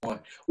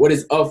What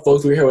is up,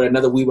 folks? We're here with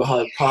another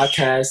Weebaholic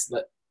podcast.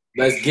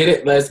 Let's get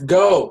it. Let's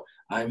go.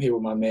 I'm here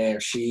with my man,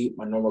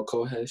 my normal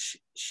co-host.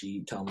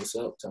 Tell him what's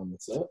up. Tell him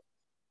what's up.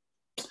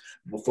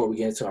 Before we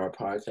get into our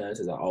podcast,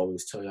 as I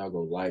always tell y'all,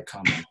 go like,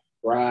 comment,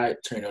 subscribe,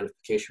 turn your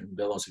notification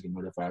bell on so you can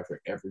notify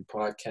for every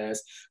podcast.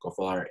 Go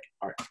follow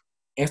our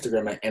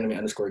Instagram at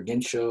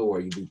anime_genshow,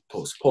 where you do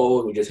post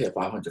polls. We just hit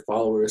 500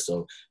 followers,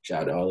 so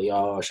shout out to all of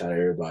y'all. Shout out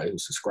to everybody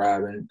who's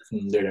subscribing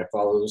there that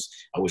follows.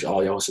 I wish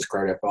all y'all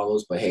subscribe that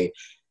follows, but hey,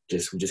 we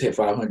just hit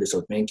 500,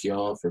 so thank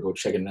y'all for go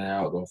checking that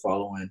out, go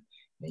following,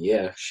 and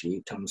yeah,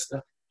 tell me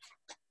stuff.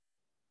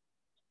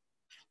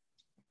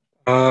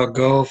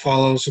 Go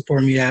follow,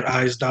 support me at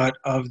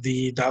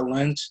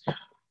eyes.of_the.lens.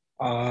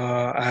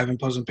 I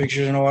haven't posted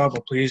pictures in a while,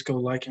 but please go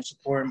like and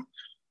support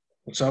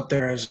what's up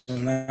there as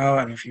of now.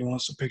 And if you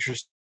want some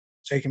pictures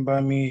taken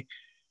by me,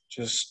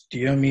 just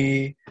DM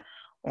me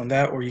on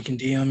that, or you can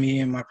DM me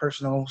in my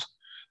personals,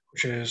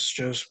 which is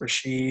just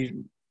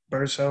Rashid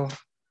Burso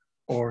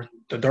or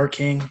the Dark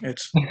King.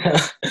 It's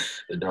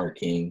the Dark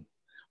King.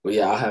 But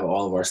yeah, I'll have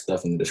all of our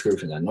stuff in the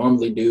description. I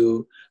normally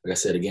do. Like I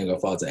said, again, go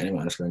follow to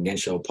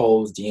anime_genshow,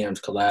 polls, DMs,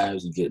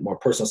 collabs. You get more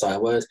personal side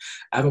of us.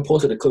 I haven't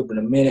posted a clip in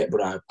a minute,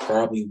 but I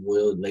probably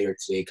will later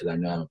today because I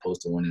know I haven't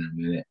posted one in a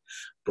minute.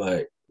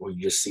 But we'll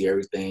just see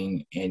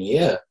everything. And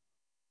yeah.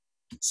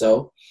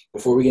 So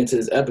before we get into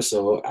this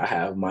episode, I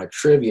have my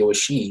trivia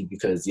with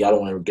because y'all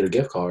don't want to get a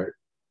gift card.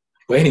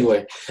 But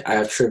anyway, I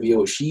have trivia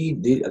with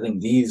I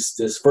think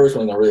this first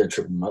one's gonna really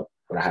trip him up.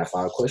 But I have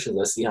 5 questions.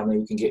 Let's see how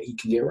many he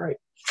can get right.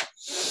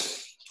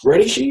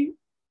 Ready, She?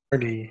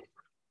 Ready.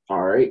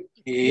 All right.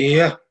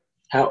 Yeah.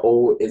 How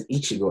old is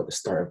Ichigo at the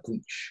start of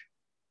Bleach?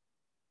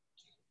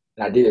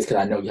 And I did this because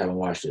I know you haven't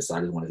watched it, so I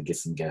just wanted to get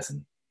some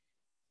guessing.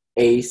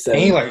 A7.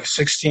 Ain't like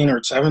 16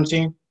 or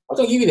 17? I'll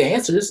give you the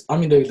answers. I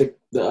mean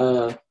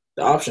the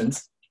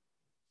options.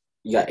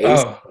 You got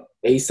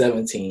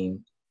A17,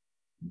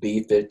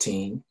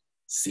 B15,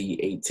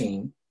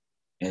 C18,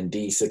 and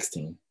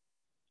D16.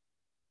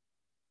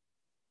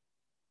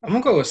 I'm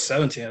going to go with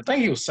 17. I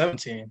think he was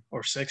 17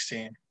 or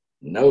 16.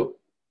 Nope.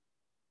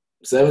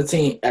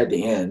 17 at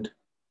the end.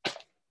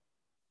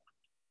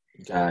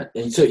 You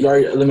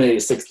already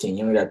eliminated 16.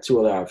 You only got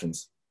 2 other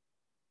options.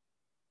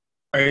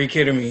 Are you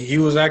kidding me? He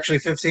was actually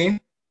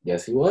 15?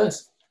 Yes, he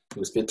was. He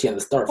was 15 at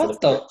the start. For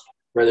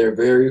the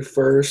very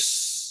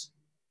first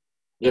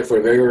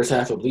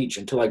half of Bleach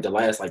until like the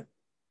last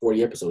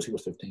 40 episodes, he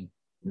was 15.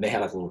 And they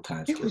had a little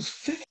time. He was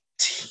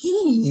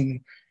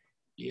 15.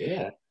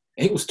 Yeah.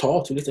 And he was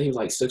tall, too. They said he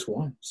was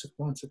 6'1",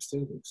 6'2". He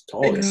was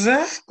tall.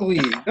 Exactly.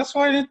 That's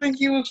why I didn't think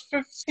he was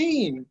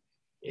 15.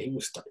 Yeah,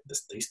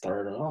 he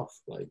started off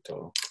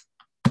tall.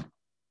 And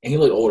he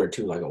looked older,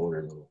 too, an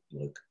older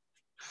look.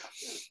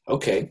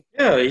 Okay.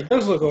 Yeah, he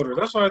does look older.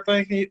 That's why I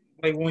think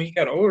when he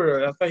got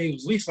older, I thought he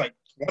was at least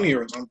 20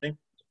 or something.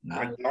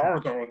 Nah.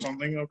 Naruto or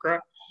something. Oh,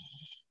 crap.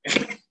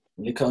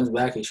 When he comes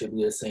back, he should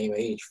be the same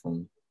age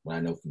from what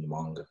I know from the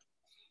manga.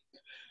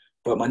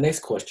 But my next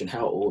question,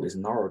 how old is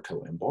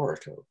Naruto and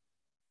Boruto?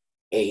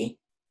 A,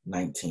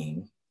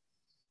 19,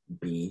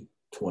 B,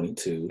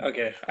 22.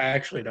 Okay, I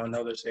actually don't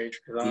know this age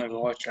because I don't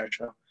even watch that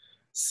show.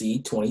 C,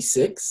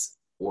 26,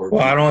 or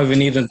well, I don't even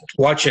need to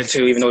watch it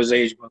to even know his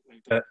age like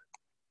that.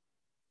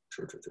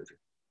 True.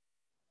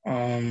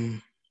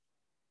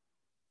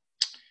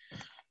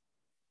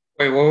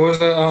 Wait, what was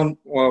the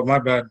well, my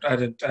bad. I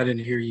didn't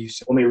hear you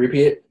say. Want me to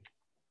repeat it?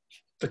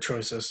 The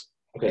choices.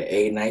 Okay,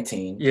 A,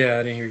 19. Yeah,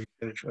 I didn't hear you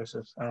say the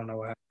choices. I don't know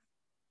what happened.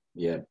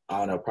 Yeah, I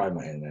don't know,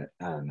 probably my internet.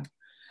 I don't know.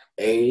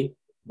 A,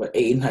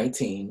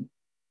 19,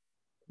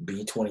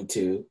 B,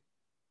 22,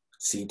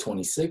 C,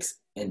 26,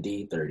 and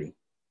D, 30.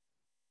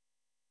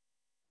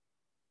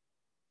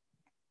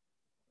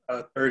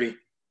 30.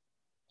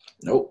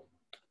 Nope.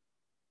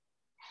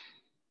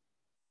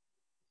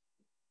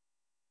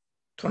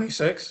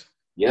 26?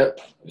 Yep,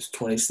 it was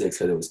 26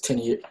 because it was 10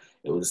 years.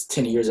 It was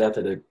 10 years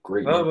after the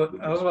Great. I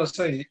was about to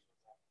say.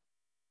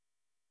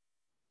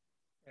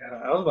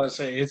 Yeah, I was about to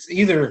say it's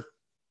either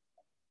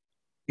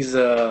he's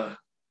in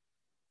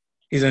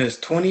his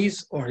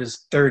 20s or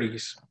his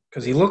 30s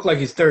because he looked like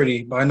he's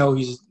 30, but I know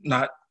he's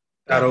not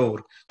that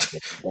old.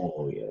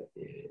 Oh yeah.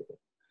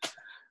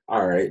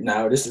 All right,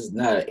 now this is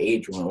not an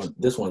age one.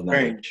 This one's not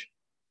range.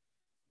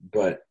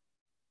 But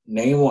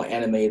name one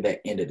anime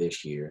that ended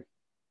this year.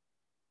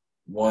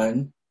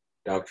 1,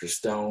 Dr.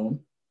 Stone.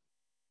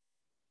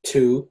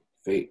 2,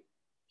 Fate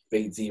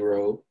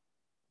Zero.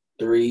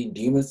 3,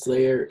 Demon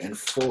Slayer, and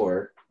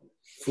 4,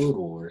 Food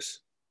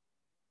Wars.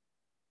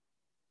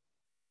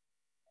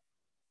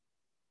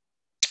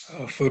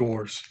 Food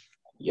Wars.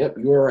 Yep,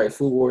 you were right.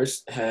 Food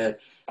Wars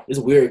it's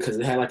weird because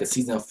it had a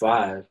season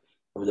 5.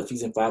 But the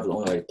season 5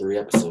 was only 3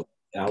 episodes.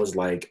 And I was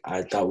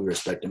I thought we were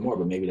expecting more,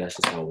 but maybe that's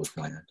just how it was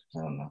planned. I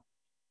don't know.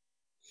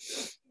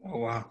 Oh,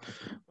 wow.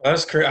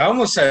 That's crazy. I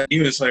almost said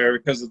Demon Slayer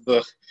because of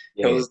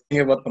I was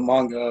thinking about the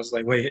manga. I was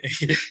like, wait.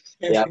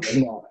 Yeah,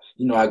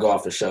 I go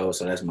off the show,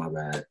 so that's my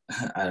bad.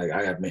 I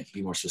got to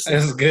be more specific.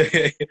 That's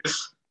good.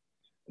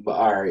 But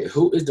all right,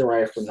 who is the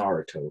writer for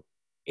Naruto?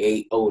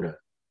 A, Oda.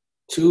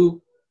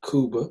 2,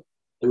 Kuba.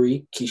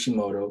 3,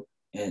 Kishimoto.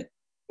 And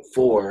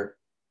 4,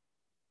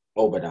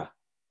 Obata.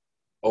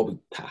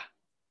 Obita.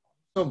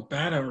 So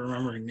bad at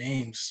remembering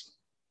names.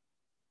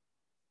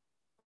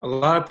 A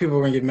lot of people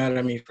are gonna get mad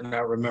at me for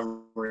not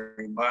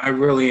remembering, but I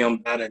really am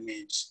bad at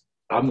names.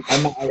 I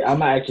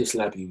might actually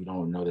slap you if you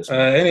don't know this one.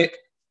 Any,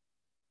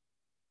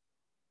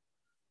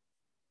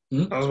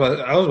 Hmm? I was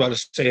about to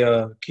say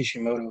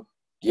Kishimoto.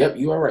 Yep,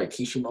 you are right.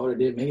 Kishimoto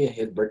did. Maybe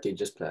his birthday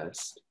just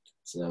passed.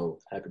 So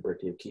happy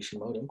birthday,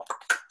 Kishimoto.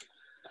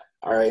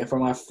 All right, and for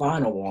my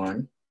final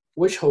one,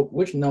 which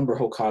number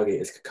Hokage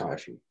is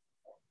Kakashi?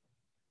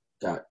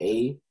 Got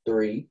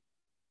A3,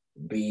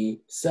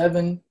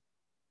 B7,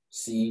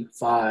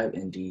 C5,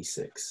 and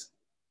D6.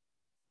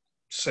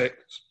 6.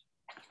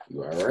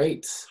 You are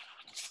right.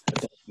 I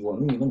think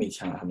let me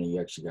count how many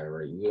you actually got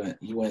right.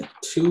 You went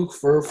 2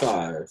 for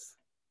 5.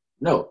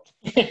 No,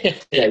 yeah,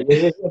 you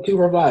went 2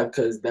 for 5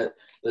 because the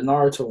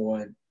Naruto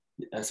one,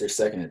 that's your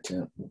second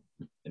attempt,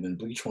 and then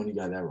Bleach one you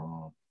got that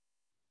wrong,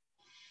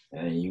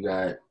 and you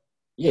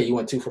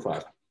went 2 for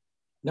 5.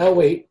 No,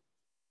 wait,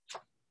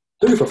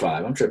 3 for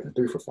 5. I'm tripping.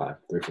 3 for 5.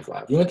 3 for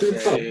 5. You went 3 for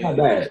 5. Not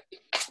bad.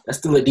 That's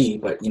still a D,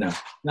 but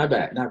not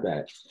bad. Not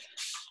bad.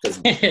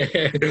 Because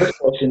the first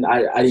question,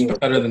 I didn't even.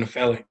 Better than a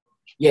failure.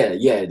 Yeah.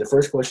 The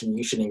first question,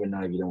 you shouldn't even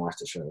know if you didn't watch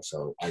the show.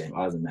 So I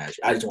wasn't mad.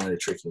 I just wanted to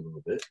trick you a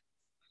little bit.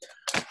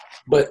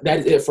 But that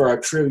is it for our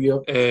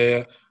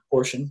trivia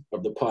portion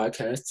of the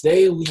podcast.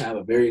 Today we have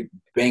a very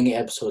banging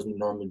episode as we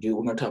normally do.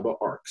 We're going to talk about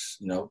arcs.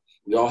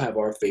 We all have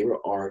our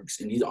favorite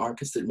arcs, and these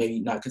aren't maybe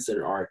not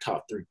considered our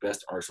top 3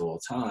 best arcs of all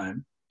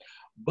time.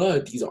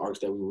 But these are arcs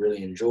that we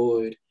really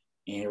enjoyed,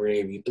 and we're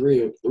going to give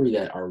you three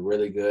that are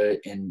really good,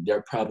 and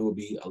there probably will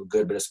be a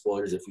good bit of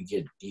spoilers if we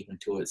get deep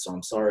into it. So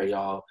I'm sorry,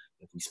 y'all,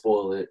 if we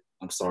spoil it.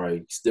 I'm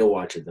sorry. Still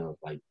watch it, though.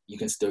 Like, you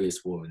can still get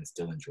spoiled and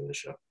still enjoy the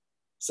show.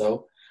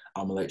 So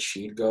I'm going to let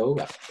Sheed go.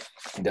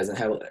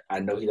 I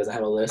know he doesn't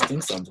have a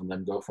listing, so I'm going to let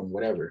him go from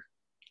whatever.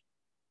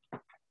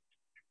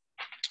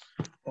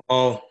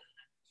 Oh,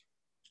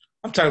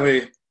 I'm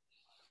technically...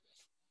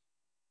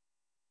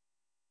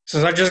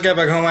 Since I just got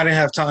back home, I didn't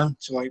have time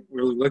to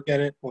really look at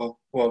it. Well,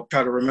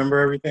 try to remember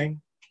everything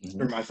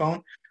through my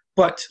phone.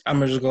 But I'm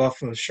gonna just go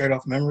straight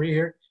off memory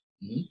here.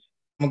 Mm-hmm.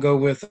 I'm gonna go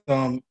with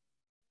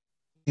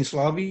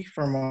Slavi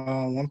from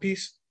One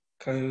Piece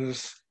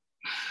because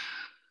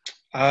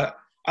I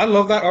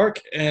love that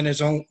arc in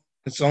its own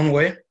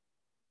way.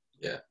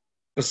 Yeah.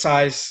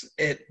 Besides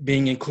it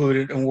being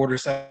included in Water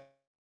 7.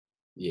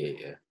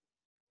 Yeah.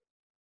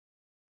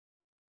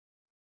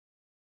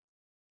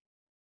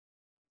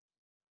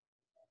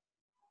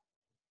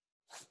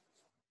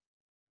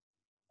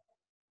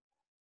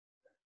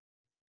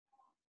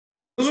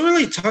 It was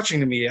really touching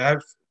to me.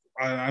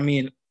 I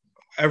mean,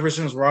 ever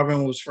since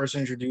Robin was first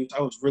introduced,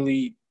 I was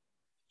really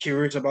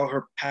curious about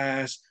her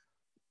past.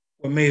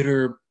 What made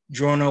her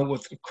drawn out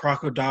with a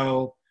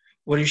crocodile?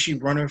 What is she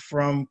running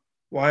from?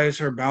 Why is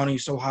her bounty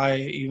so high,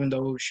 even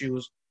though she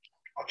was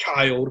a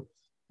child?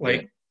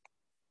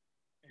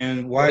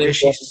 And why does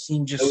she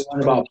seem just? We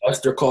learn about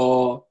Buster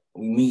Call.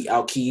 We meet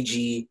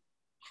Aokiji.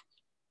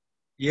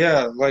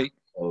 Yeah,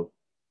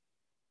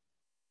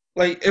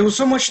 it was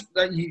so much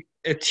that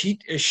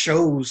it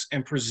shows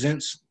and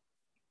presents.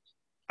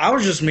 I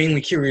was just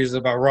mainly curious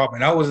about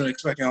Robin. I wasn't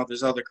expecting all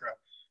this other crap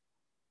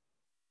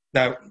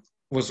that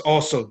was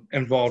also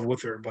involved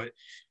with her, but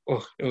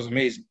it was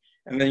amazing.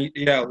 And then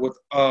with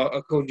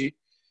Aokiji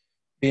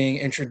being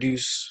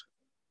introduced,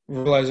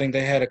 realizing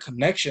they had a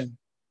connection,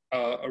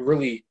 a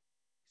really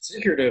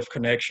secretive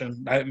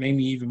connection, that made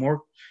me even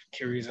more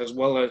curious, as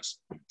well as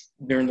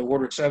during the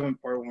Water 7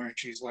 part where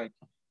she's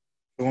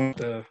going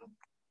to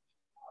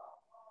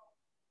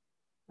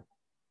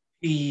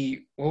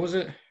what was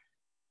it?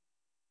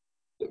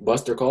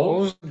 Buster Call? What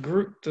was the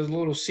group? The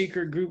little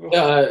secret group?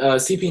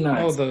 CP9.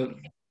 Oh, the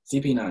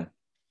CP9.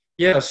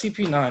 Yeah,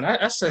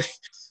 CP9. I said,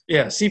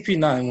 yeah,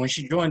 CP9. When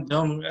she joined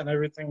them and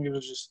everything, it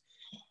was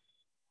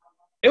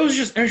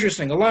just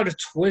interesting. A lot of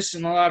twists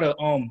and a lot of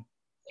and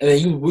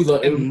then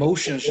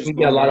emotions. We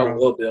get a lot of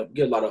world build. We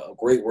get a lot of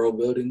great world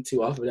building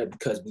too off of that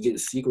because we get the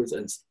secrets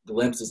and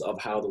glimpses of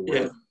how the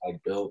world is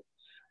built.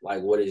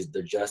 Like what is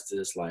the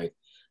justice? Like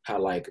how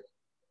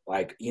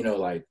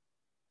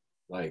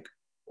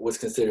what's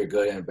considered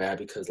good and bad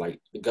because the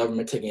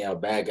government taking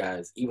out bad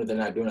guys, even if they're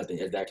not doing nothing,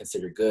 is that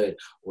considered good?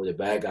 Or the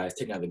bad guys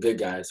taking out the good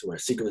guys who are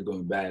secretly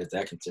doing bad, is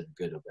that considered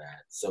good or bad?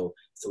 So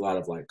it's a lot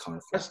of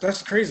conflict.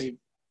 That's crazy.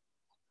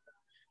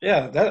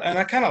 Yeah,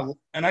 I kind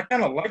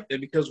of liked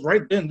it because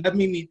right then that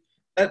made me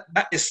that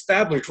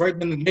established right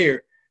then and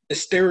there the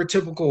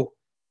stereotypical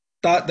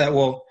thought that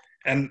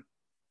and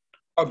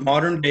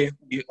modern day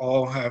we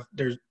all have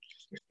there's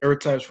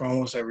stereotypes for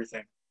almost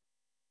everything.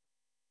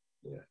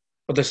 Yeah.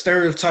 But the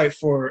stereotype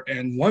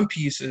in One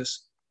Piece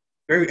is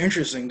very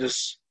interesting.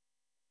 This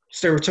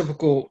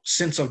stereotypical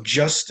sense of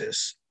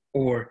justice,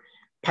 or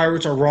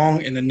pirates are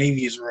wrong and the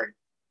Navy is right.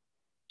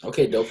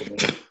 Okay, dope for me.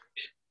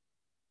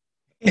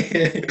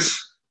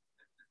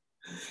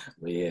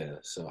 But yeah,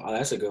 so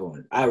that's a good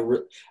one. I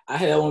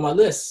had that on my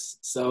list.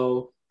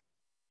 So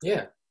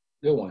yeah,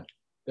 Good one.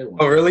 Good one.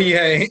 Oh, really?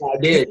 Yeah, I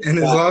did. in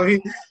his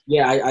lobby.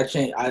 Yeah, I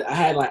changed. I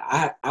had like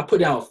I put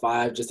down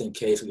 5 just in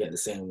case we get the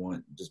same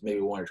one, just maybe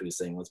 1 or 2 the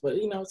same ones. But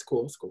it's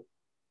cool. It's cool.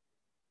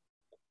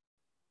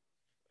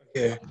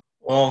 Yeah.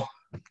 Well,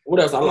 What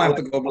else? I'm gonna have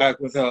to go back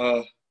with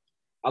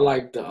I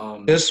like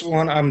the this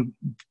one.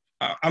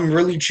 I'm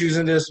really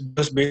choosing this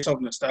just based off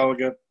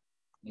nostalgia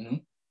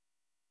mhm.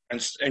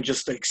 and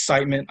just the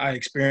excitement I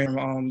experienced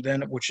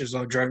then, which is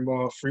Dragon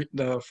Ball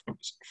the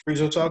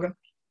Frieza saga.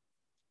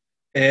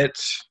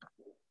 It's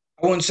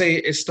I wouldn't say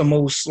it's the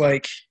most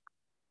like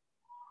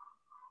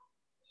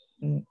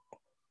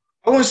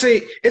I wouldn't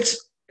say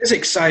it's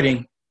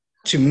exciting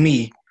to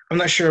me. I'm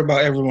not sure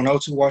about everyone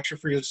else who watched the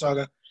Frieza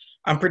saga.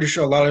 I'm pretty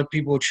sure a lot of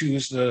people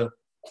choose the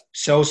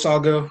Cell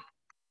saga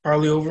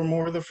probably over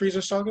more of the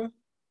Frieza saga.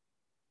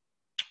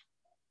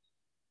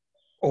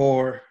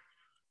 Or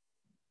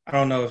I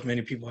don't know if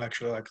many people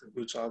actually like the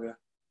Boot saga.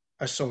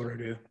 I sort of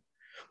do.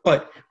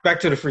 But back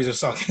to the Frieza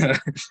saga.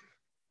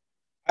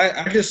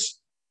 I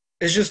just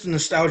it's just the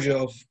nostalgia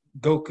of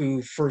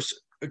Goku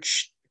first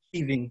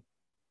achieving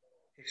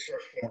his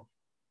first form,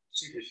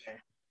 Super Saiyan.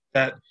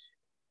 That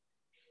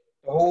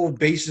the whole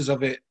basis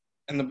of it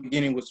in the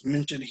beginning was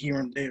mentioned here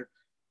and there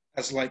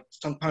as like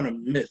some kind of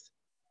myth.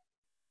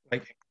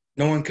 Like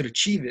no one could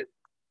achieve it.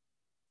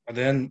 And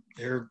then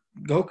there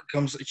Goku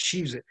comes,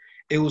 achieves it.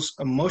 It was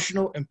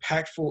emotional,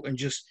 impactful, and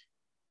just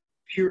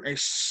pure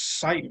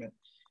excitement.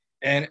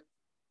 And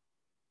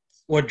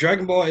what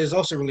Dragon Ball is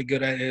also really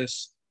good at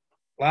is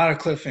a lot of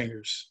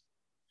cliffhangers.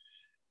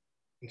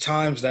 And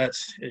times that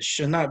it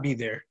should not be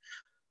there.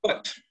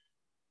 But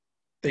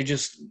they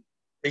just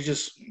they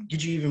just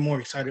get you even more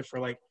excited for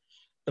like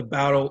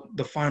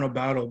the final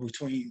battle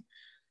between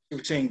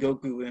Super Saiyan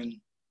Goku and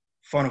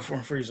Final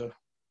Form Frieza,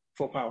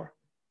 full power.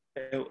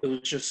 It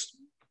was just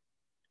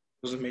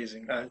it was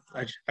amazing.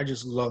 I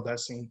just love that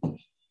scene.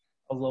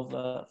 I love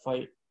that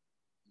fight.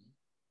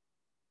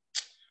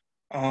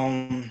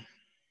 Um,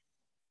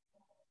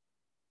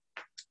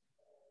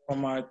 on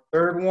my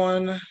third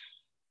one,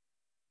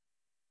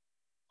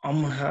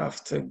 I'm gonna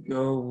have to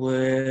go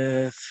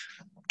with.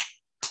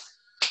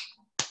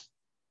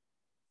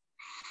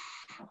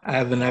 I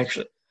haven't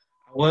actually.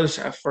 I was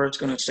at first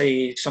gonna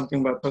say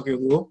something about Tokyo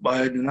Ghoul, but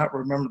I do not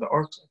remember the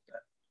arcs like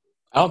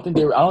that.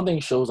 I don't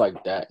think shows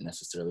like that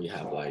necessarily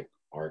have like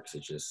arcs.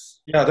 It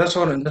just Yeah, that's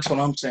what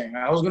I'm saying.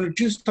 I was gonna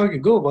choose Tokyo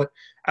Ghoul, but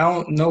I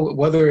don't know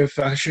whether if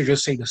I should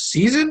just say the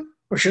season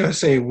or should I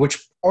say which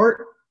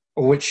part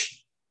or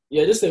which.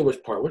 yeah. Just say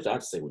which part. Which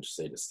I'd say which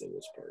say to say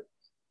which part.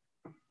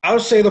 I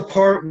would say the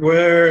part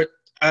where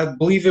I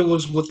believe it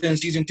was within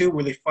season 2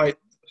 where they fight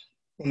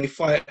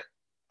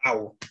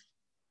Owl.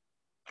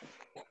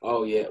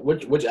 Oh yeah.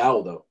 Which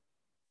owl though?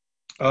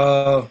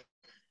 Uh,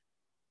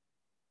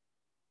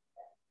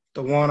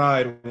 the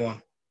one-eyed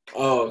one.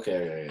 Oh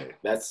okay. Yeah.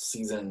 That's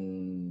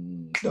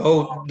season. The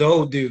old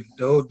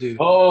dude.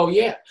 Oh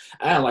yeah.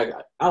 I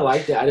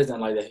liked it. I just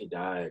didn't like that he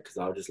died because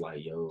I was just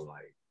like yo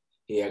like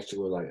he actually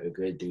was like a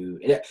good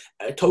dude.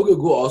 And Tokyo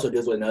Ghoul also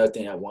does another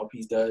thing that One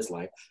Piece does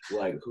like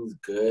who's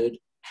good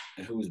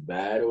and who's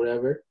bad or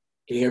whatever.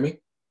 Can you hear me?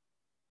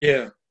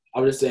 Yeah.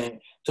 I was just saying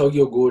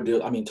Tokyo Ghoul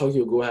deal. I mean,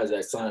 Tokyo Ghoul has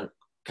that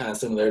kind of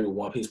similarity to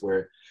One Piece,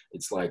 where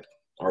it's like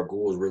our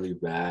ghoul is really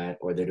bad,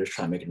 or they're just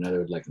trying to make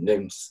another like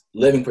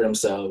living for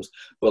themselves.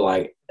 But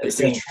like at the They're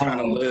same just trying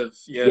to time, live.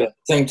 yeah, Yeah. at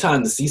the same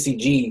time, the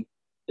CCG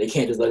they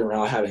can't just let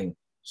around having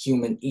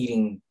human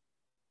eating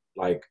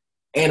like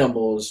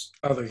animals.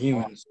 Other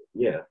humans.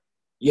 Yeah,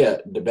 yeah,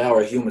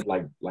 devour humans.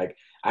 Like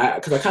I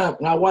because I kind of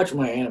when I watch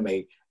my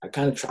anime, I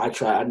kind of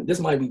try. This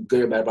might be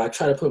good or bad, but I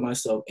try to put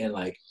myself in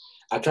like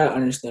I try to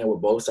understand where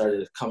both sides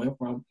are coming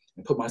from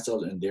and put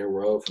myself in their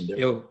world from their.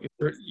 Yo,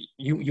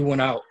 you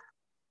went out.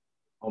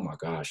 Oh my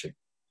gosh! You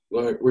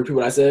want me to repeat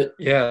what I said?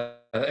 Yeah,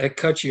 it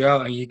cut you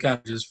out and you kind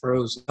of just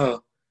froze.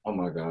 Oh, Oh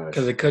my gosh!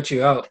 because it cut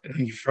you out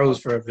and you froze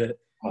for a bit.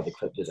 I'm about to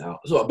clip this out.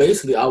 So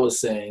basically, I was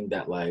saying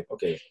that like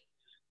okay,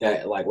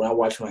 that like when I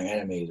watch my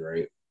animes,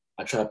 right?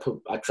 I try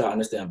to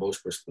understand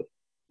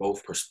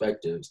both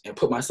perspectives and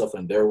put myself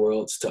in their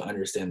worlds to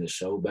understand the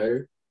show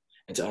better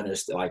and to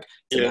understand like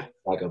to Yeah. not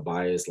like a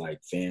biased like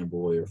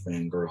fanboy or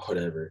fangirl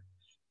whatever.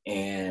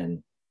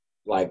 And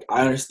like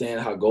I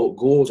understand how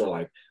ghouls are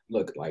like,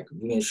 look, like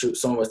we didn't shoot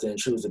some of us didn't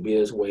choose to be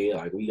this way,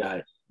 like we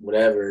got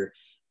whatever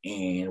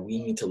and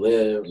we need to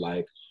live,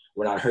 like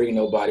we're not hurting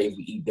nobody if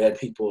we eat dead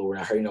people, we're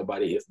not hurting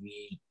nobody if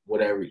we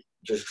whatever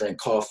just drink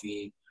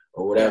coffee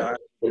or whatever.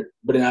 Yeah.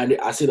 But then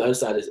I see the other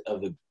side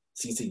of the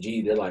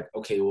CCG, they're like,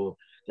 okay, well,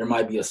 there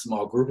might be a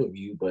small group of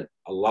you, but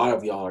a lot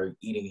of y'all are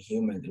eating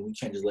humans, and we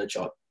can't just let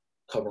y'all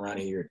come around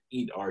here and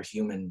eat our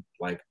human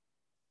like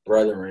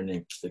brethren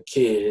and the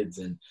kids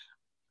and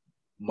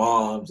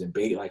moms and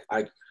baby. Like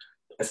I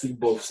see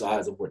both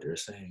sides of what they're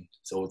saying,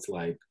 so it's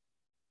like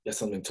that's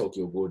something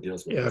Tokyo Ghoul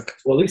deals with. Yeah.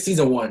 Well, at least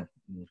season 1,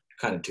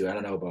 kind of 2. I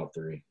don't know about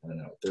 3. I don't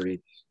know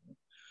 3,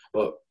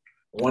 but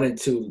 1 and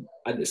 2,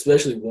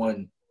 especially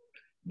 1,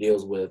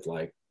 deals with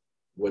like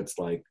what's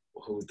like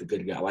who's the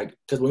good guy. Like,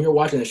 because when you're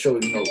watching the show,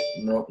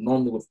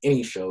 normally with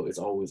any show, it's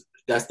always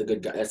that's the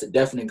good guy. That's a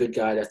definite good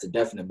guy. That's the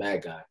definite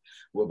bad guy.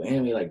 With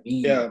anime like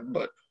these, Yeah,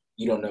 but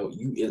you don't know.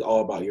 It's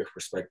all about your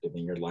perspective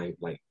in your life.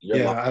 Like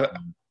your life.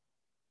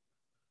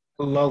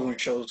 I love when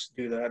shows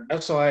do that.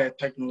 That's why I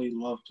technically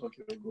love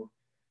Tokyo Ghoul,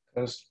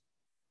 because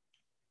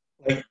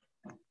like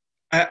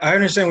I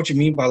understand what you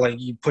mean by like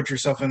you put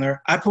yourself in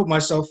there. I could put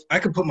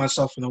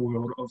myself in the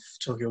world of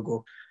Tokyo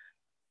Ghoul.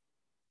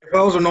 If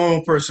I was a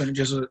normal person,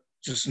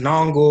 just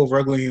non-goal,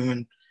 regular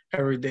human,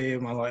 every day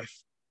of my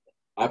life,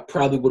 I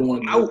probably wouldn't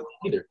want to do it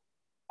either.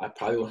 I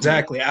probably wouldn't.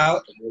 Exactly. I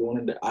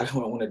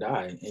don't want to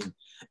die. And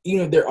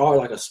even if there are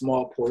like a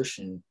small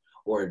portion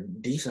or a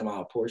decent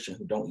amount of portion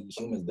who don't eat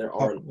humans, there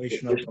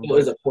still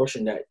is a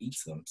portion that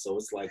eats them. So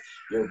it's like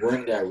you're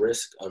running that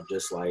risk of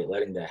just like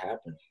letting that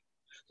happen.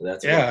 So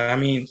that's I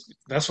mean,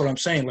 that's what I'm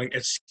saying. Like,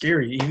 it's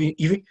scary.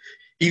 Even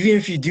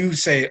if you do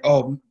say,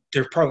 oh,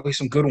 there's probably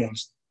some good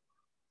ones.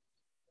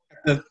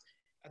 At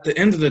the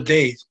end of the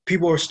day,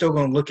 people are still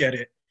going to look at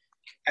it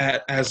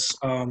as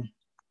and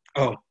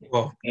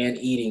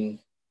eating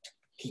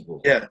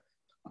people. Yeah,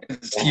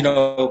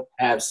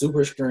 have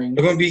super strength.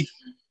 They're going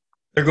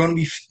to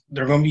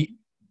be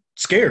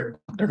scared.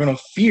 They're going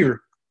to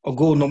fear a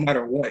goal no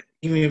matter what,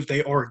 even if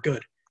they are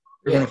good.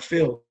 They're going to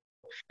feel,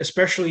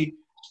 especially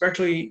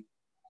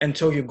in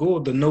Tokyo Ghoul,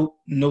 the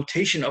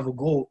notation of a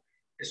goal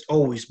is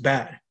always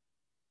bad.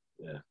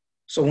 Yeah.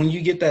 So when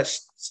you get that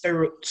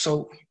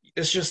so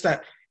it's just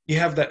that you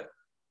have that.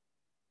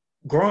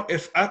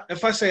 If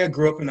I say I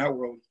grew up in that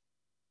world,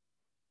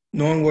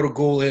 knowing what a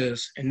goal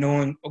is and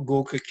knowing a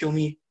goal could kill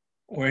me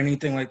or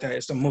anything like that,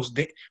 it's the most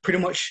pretty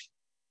much.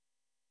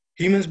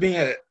 Humans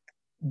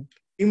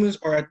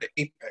are at the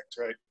apex,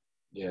 right?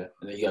 Yeah,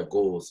 and then you have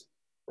goals,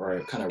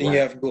 right? Kind of. You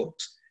have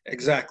goals,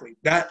 exactly.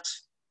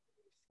 That's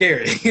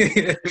scary.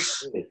 Because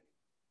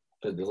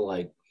they're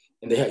like,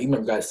 and you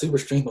remember guys, super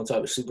strength on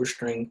top of super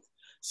strength,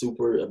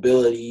 super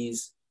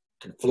abilities,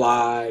 can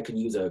fly, can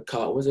use what's it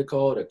called? What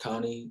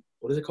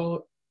is it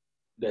called?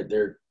 That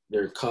they're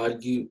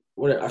Kagyu,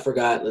 whatever, I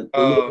forgot,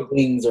 the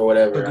wings or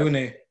whatever.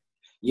 Lagune.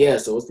 Yeah,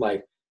 so it's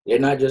like they're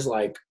not just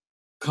like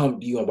come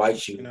to you and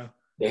bite you.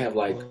 They have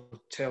like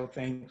tail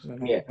things.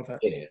 And yeah.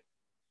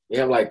 They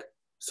have like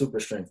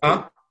super strength.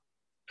 Huh?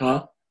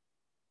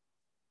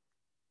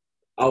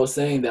 I was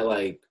saying that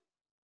like.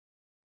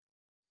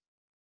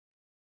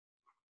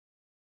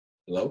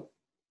 Hello?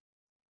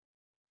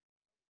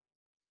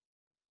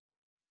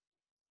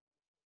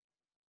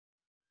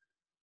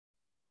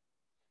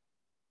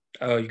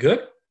 You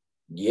good?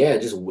 Yeah,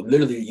 just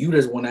literally, you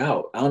just went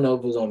out. I don't know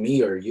if it was on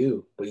me or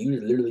you, but you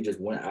literally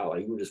just went out.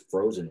 Like you were just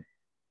frozen.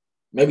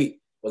 Maybe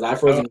was I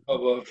frozen?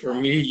 But for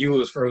me, you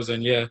was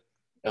frozen. Yeah.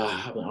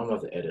 I'm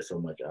about to edit so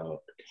much out.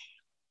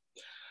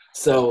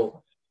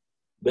 So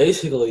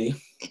basically,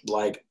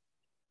 like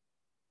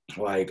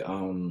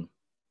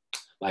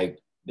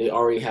they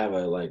already have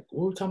a like.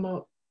 What were we talking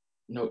about?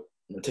 No,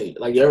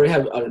 like they already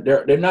have.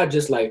 They're not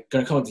just like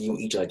gonna come to you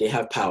each. Like they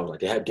have power. Like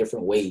they have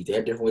different ways. They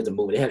have different ways of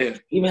moving. They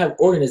even have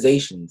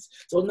organizations.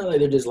 So it's not like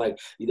they're just like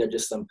either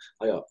just some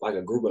like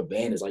a group of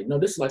bandits. Like no,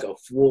 this is like a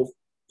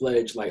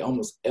full-fledged like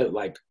almost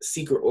like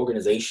secret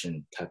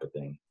organization type of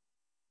thing.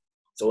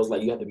 So it's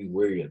like you have to be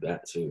wary of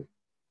that too.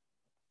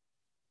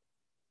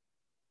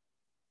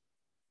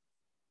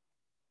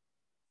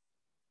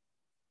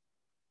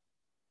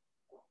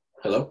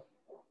 Hello?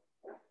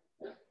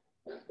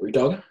 Were you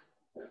talking?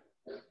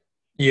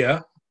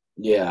 Yeah.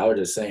 Yeah, I was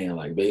just saying,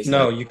 like, basically.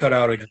 No, you cut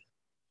out again.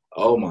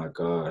 Oh my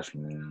gosh,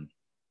 man,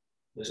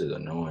 this is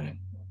annoying.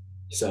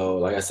 So,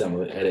 like I said, I'm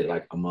gonna edit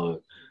like a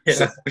mug. Yeah.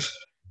 So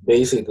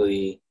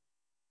basically,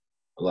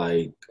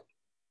 like,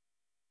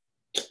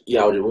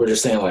 yeah, we're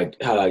just saying like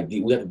how like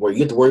you have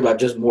to worry about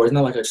just more. It's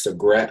not like just a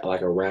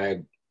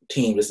rag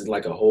team. This is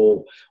like a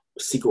whole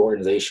secret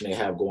organization they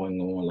have going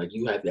on. Like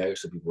you have to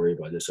actually be worried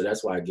about this. So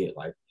that's why I get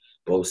like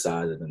both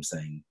sides of them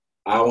saying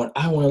I want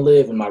to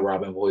live in my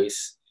Robin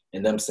voice,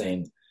 and them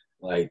saying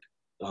like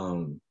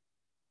the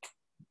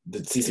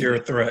CCP, you're a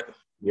threat.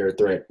 You're a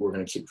threat. We're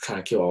gonna keep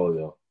trying to kill all of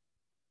y'all.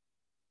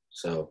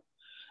 So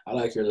I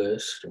like your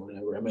list or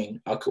whatever. I mean,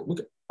 I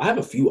have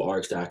a few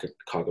arcs that I could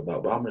talk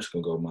about, but I'm just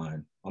gonna go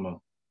mine.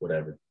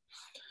 Whatever.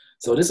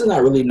 So this is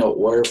not really no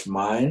order for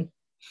mine.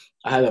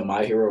 I have a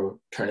My Hero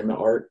tournament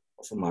arc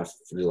for my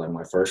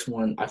first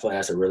one. I feel like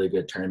that's a really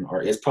good tournament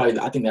arc. It's probably,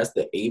 I think that's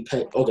the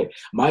apex. Okay,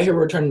 My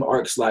Hero tournament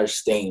arc /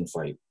 Stain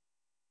fight.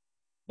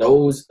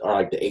 Those are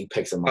like the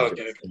apex of my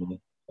opinion.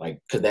 Like,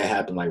 because that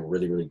happened like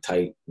really, really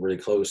tight, really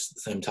close at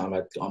the same time,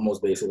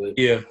 almost basically.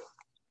 Yeah,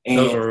 and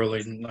those are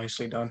really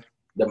nicely done.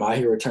 The My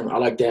Hero tournament, I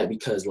like that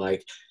because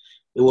like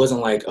it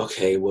wasn't like,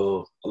 okay,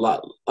 well, a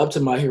lot up to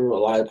My Hero, a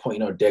lot of the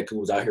point, Deku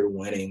was out here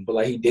winning, but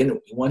like he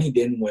didn't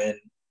win.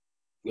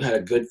 You had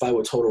a good fight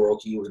with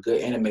Todoroki. It was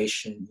good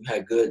animation. You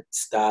had good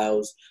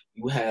styles.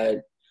 You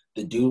had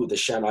the dude with the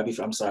shadow.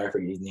 I'm sorry I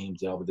forget his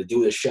names, y'all, but the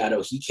dude with the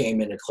shadow, he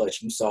came in the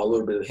clutch. You saw a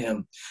little bit of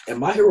him. And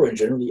My Hero in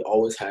generally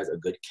always has a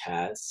good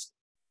cast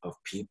of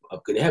people.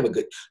 They have a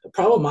good. The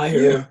problem with My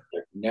Hero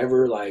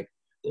never like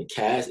the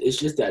cast. It's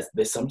just that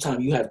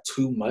sometimes you have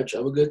too much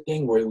of a good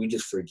thing where we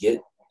just forget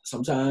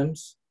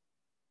sometimes.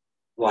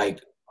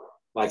 Like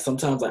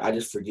sometimes like I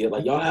just forget.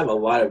 Like y'all have a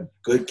lot of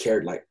good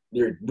characters. Like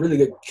they're really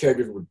good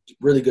characters with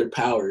really good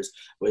powers,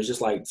 but it's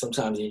just like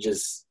sometimes you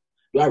just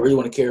do I really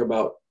want to care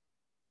about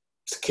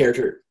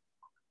character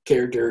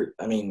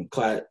I mean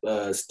class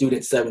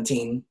student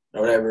 17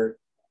 or whatever.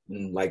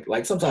 And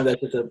like sometimes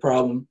that's just a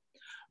problem.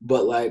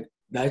 But like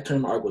that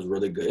tournament arc was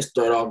really good. It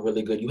started off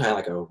really good. You had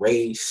like a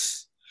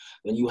race,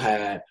 then you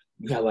had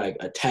like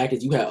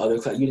attackers. You had other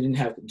class. You didn't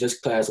have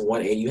just class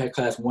 1A. You had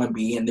class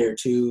 1B in there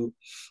too.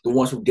 The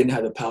ones who didn't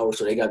have the power,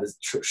 so they got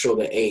to show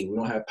that we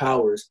don't have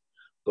powers,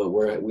 but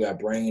we have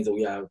brains and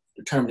we have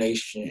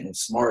determination and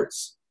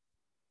smarts.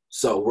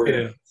 So we're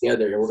gonna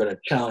together and we're gonna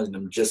challenge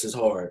them just as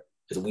hard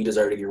because we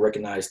deserve to get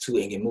recognized too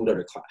and get moved up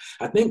to class.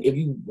 I think if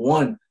you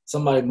won,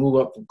 somebody move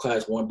up from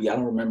class 1B. I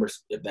don't remember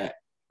if that.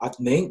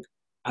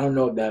 I don't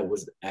know if that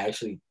was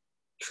actually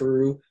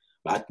true,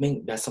 but I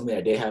think that's something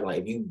that they have.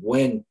 Like, if you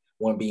win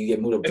 1B, you get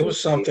moved up. It was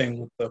something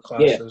with the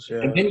classes,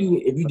 yeah. And then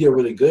if you did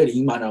really good, and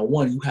you might not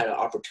won, you had an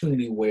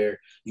opportunity where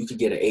you could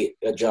get a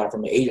job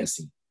from an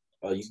agency.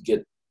 You could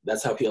get.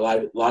 That's how people,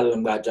 a lot of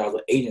them got jobs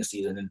with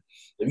agencies, and then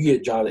if you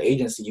get a job at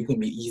agency, you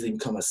can easily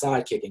become a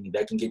sidekick, and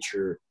that can get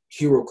your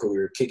hero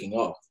career kicking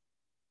off.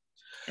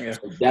 Yeah,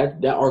 so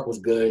that arc was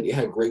good. It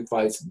had great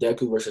fights.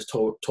 Deku versus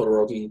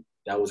Todoroki,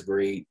 that was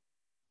great.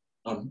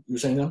 You were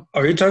saying that?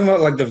 Are you talking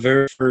about like the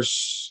very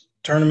first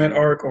tournament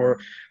arc, or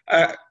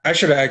I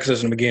should have asked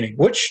this in the beginning?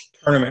 Which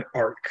tournament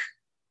arc?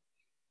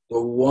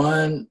 The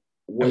one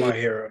with My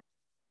Hero.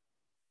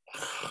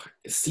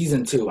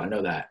 Season 2, I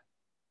know that.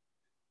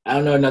 I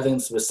don't know nothing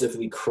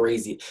specifically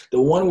crazy. The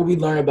one where we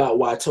learn about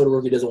why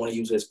Todoroki doesn't want to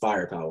use his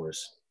fire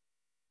powers.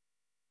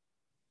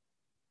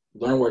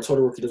 Learn where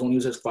Todoroki doesn't want to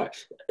use his fire.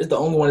 It's the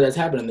only one that's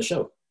happened in the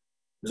show.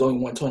 There's only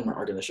one tournament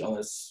arc in the show,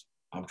 unless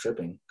I'm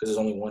tripping, because there's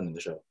only one in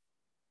the show.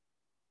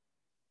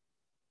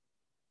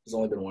 There's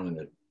only been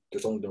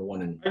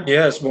one in.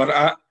 Yes,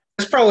 but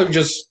it's probably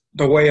just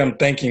the way I'm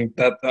thinking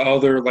that the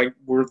other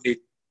were the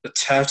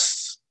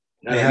tests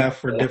they have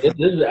for different.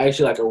 This is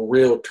actually like a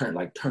real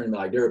tournament.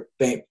 Like there were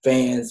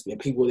fans and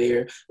people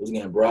there. It was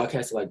getting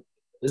broadcasted. Like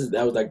it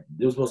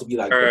was supposed to be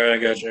like. All right, I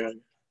got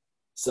you.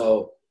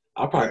 So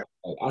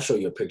I'll show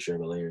you a picture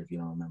of it later if you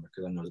don't remember,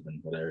 because I know it's been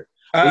whatever.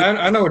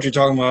 I know what you're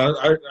talking about.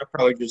 I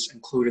probably just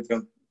included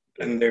them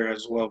in there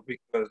as well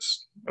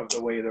because of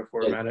the way they're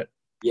formatted.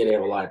 Yeah, they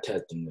have a lot of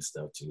testing and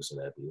stuff too, so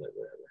that'd be like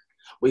whatever.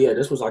 But yeah,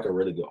 this was like a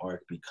really good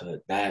arc because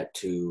that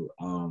too.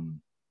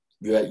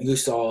 You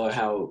saw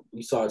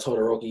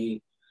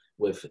Todoroki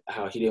with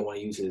how he didn't want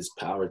to use his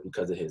powers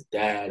because of his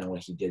dad and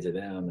what he did to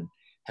them, and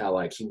how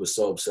like he was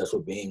so obsessed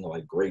with being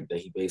like great that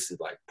he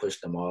basically like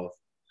pushed them off,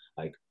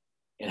 like,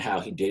 and how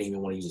he didn't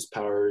even want to use his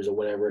powers or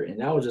whatever. And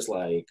that was just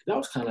like that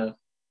was kind of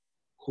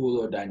cool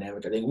little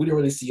dynamic. I think we didn't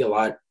really see a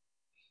lot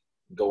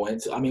go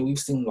into. I mean, we've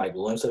seen like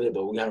glimpses of it,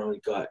 but we haven't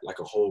really got like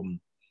a whole.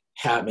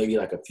 Have maybe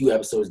like a few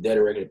episodes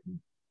dedicated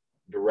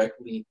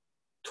directly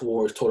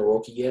towards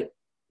Todoroki yet.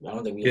 I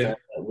don't think we had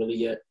that really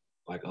yet,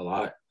 like a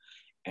lot.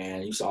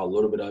 And you saw a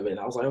little bit of it, and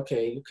I was like,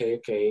 okay.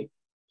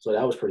 So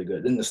that was pretty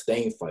good. Then the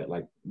Stain fight,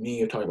 like me and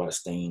you talking about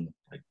Stain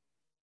like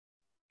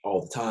all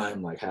the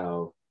time, like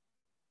how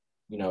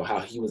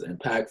he was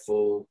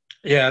impactful.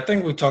 Yeah, I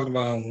think we talked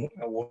about him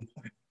at one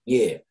point.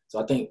 Yeah,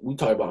 so I think we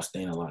talked about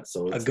Stain a lot.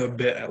 So a good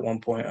bit at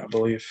one point, I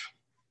believe.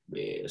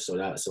 Yeah, so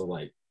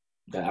like.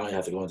 That I don't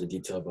have to go into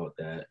detail about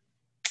that.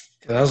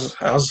 That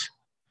was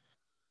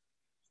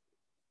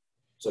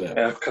so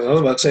yeah. Because I was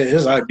about to say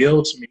his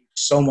ideal to me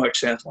so much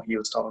sense when he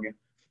was talking.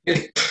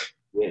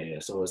 Yeah,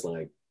 so it's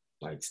like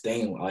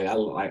Stain.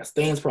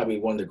 Stain's probably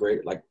one of the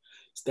great. Like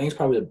Stain's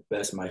probably the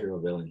best My Hero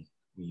villain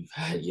we've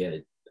had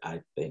yet.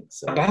 I think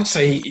so. I don't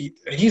say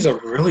he's a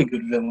really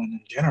good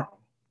villain in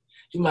general.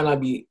 He might not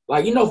be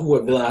like who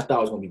a villain I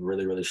thought was gonna be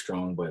really really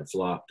strong, but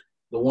flopped.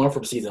 The one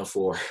from season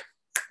 4.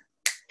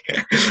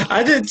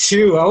 I did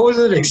too. I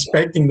wasn't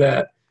expecting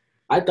that.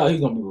 I thought he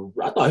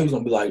was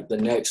gonna be like the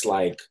next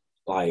like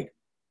I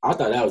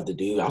thought that was the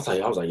dude. I was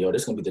like, yo,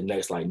 this is gonna be the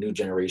next like new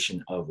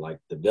generation of like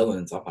the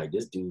villains. I'm like,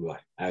 this dude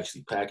like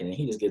actually packing, and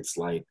he just gets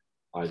like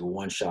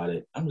one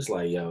shotted. I'm just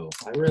like, yo,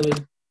 really?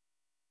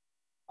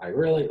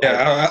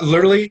 Yeah,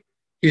 literally,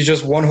 he's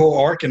just one whole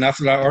arc, and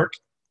after that arc,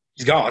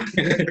 he's gone.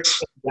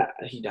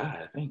 He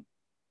died, I think.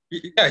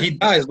 Yeah, he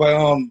dies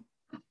by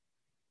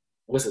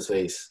what's his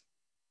face?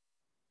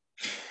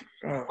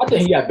 I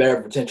think he got better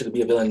potential to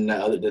be a villain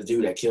than the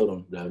dude that killed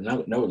him.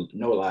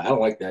 No lie. I don't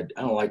like that.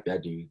 I don't like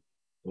that dude,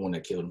 the one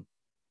that killed him.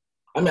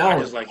 I mean, I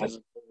just like him.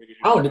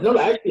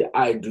 Actually,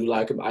 I do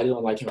like him. I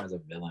don't like him as a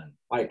villain.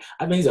 Like,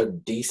 I think he's a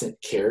decent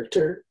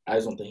character. I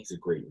just don't think he's a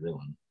great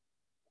villain.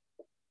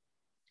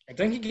 I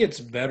think he gets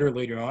better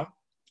later on.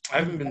 I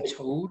haven't been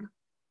told.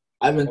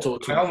 I've been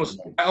told too.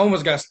 I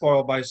almost got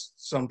spoiled by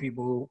some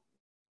people who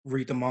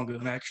read the manga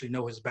and actually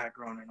know his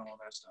background and all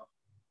that stuff.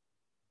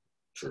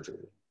 Sure.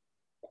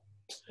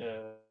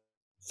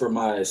 For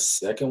my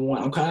second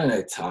one, I'm kind of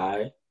in a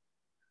tie.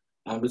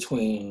 I'm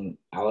between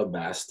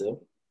Alabasta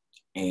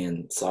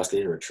and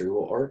Sasuke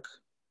retrieval arc.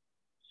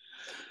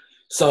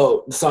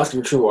 So the Sasuke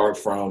retrieval arc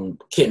from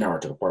Kid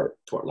Naruto part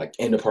like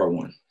end of part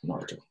 1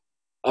 Naruto.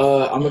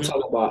 I'm gonna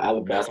talk about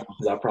Alabasta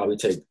because I'll probably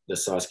take the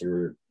Sasuke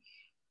route.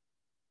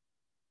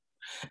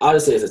 I'll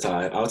just say it's a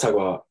tie. I'll talk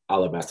about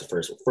Alabasta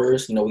first.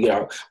 First, we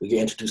get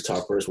introduced to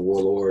our first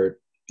warlord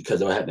because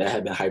that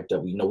had been hyped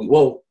up.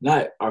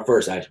 Not our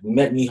first actually. We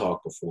met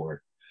Mihawk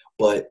before,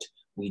 but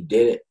we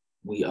did it.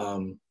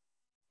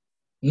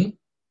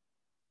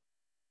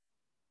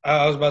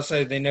 I was about to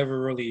say they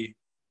never really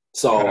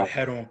had a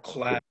head-on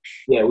clash.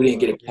 Yeah, we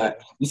didn't get it. Yeah.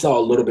 We saw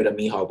a little bit of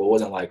Mihawk, but it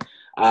wasn't like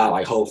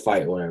whole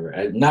fight or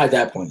whatever. Not at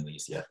that point, at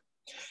least. Yeah,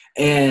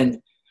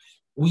 and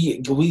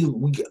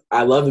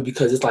I love it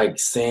because it's like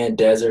sand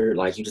desert.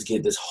 Like you just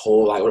get this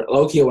whole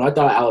okay. When I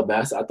thought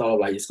Alabasta, I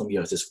thought it's gonna be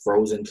this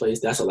frozen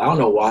place. I don't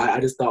know why. I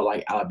just thought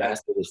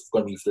Alabasta was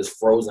gonna be this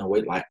frozen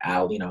way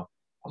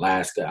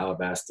Alaska,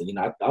 Alabasta.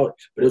 I thought,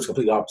 but it was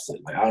completely opposite.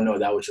 I don't know.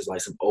 That was just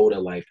some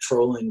Oda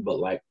trolling,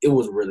 but it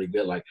was really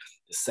good. The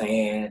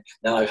sand.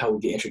 Now how we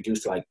get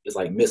introduced to it's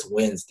Miss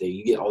Wednesday.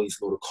 You get all these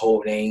little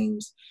code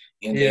names,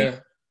 and then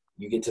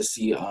you get to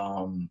see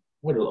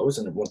what was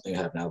the one thing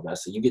that happened in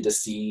Alabasta? You get to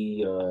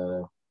see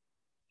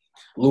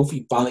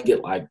Luffy finally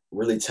get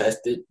really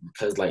tested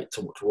because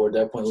toward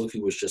that point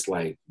Luffy was just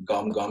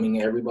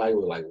gumming everybody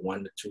with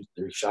 1 to 2,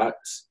 3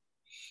 shots.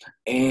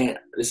 And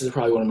this is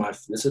probably my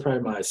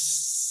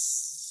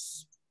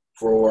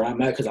for where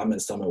I'm at because I'm in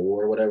Summit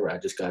War or whatever. I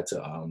just got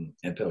to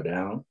Impel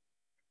Down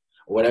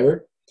or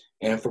whatever.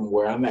 And from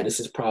where I'm at,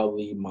 that's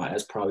probably my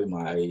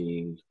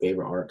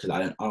favorite arc because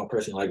I don't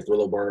personally like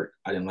Thriller Bark.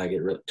 I didn't like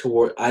it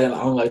I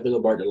don't like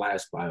Thriller Bark the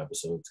last 5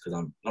 episodes because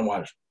I'm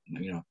watching.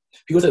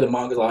 People say the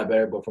manga's a lot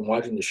better, but from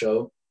watching the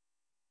show,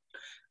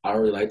 I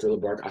don't really like Thriller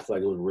Bark. I feel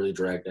like it was really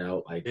dragged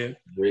out,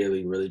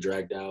 really, really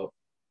dragged out.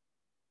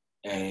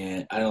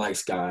 And I didn't like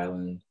Sky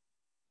Island.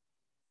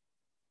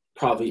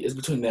 Probably it's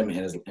between them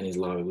and his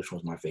lobby, which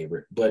one's my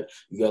favorite. But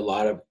you got a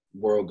lot of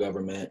world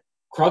government.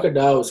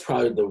 Crocodile was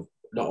probably the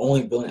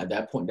only villain at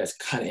that point that's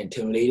kind of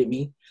intimidated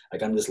me.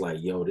 I'm just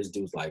yo, this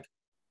dude's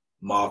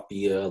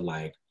mafia.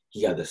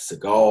 He got the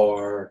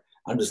cigar.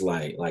 I'm just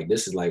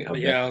this is I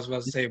was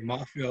about to say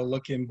mafia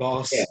looking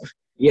boss.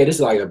 Yeah, this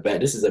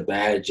is a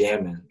bad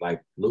jamming.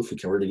 Luffy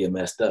can really get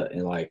messed up,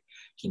 and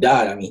he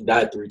died. He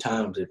died 3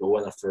 times. If it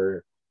wasn't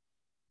for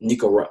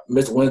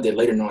Miss Wednesday,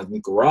 later known as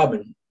Nico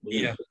Robin,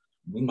 we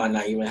might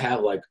not even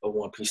have a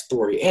One Piece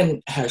story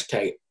and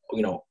hashtag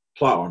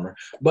plot armor.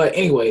 But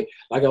anyway,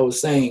 like I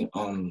was saying,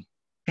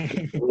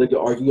 really good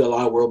arc. You got a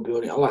lot of world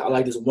building. I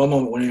like this one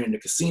moment when they're in the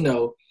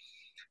casino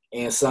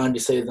and Sanji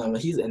says them.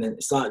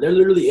 They're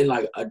literally in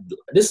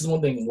this is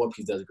one thing One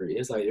Piece does great.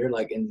 It's they're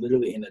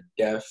literally in a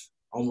death,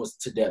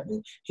 almost to death.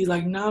 And he's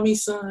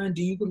Nami-san,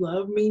 do you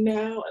love me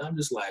now? And I'm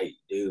just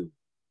dude.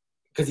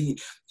 Because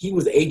he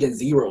was Agent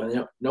Zero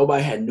and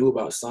nobody had knew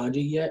about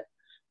Sanji yet.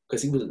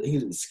 Because he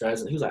was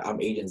disguising. He was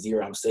I'm Agent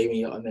Zero. I'm saving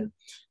you. And then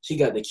she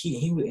got the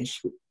key. And she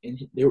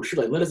was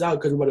let us out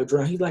because we're about to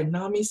drown. He's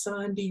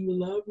Nami-san, do you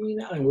love me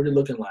now? And we're just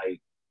looking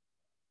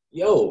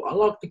yo,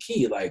 unlock the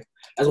key.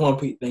 That's one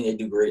thing they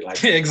do great.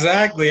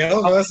 Exactly. I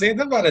was about to say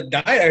they're about to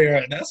die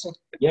right now.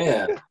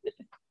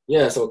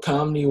 Yeah. So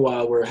comedy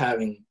while we're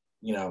having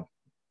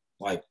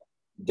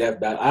death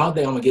battle. I don't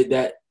think I'm gonna get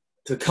that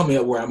to coming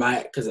up where I'm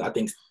at because I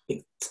think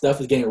stuff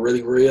is getting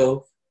really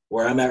real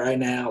where I'm at right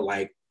now.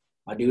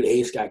 My dude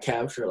Ace got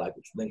captured.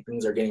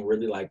 Things are getting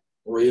really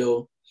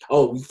real.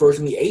 Oh, we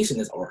first meet Ace in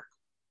this arc.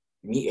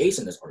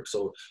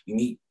 So you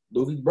meet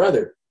Luffy's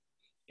brother,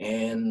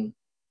 and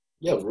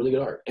yeah, it was a really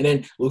good arc. And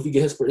then Luffy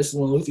get his first. This is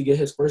when Luffy get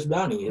his first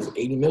bounty. His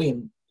 80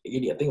 million. I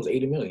think it was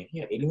 80 million.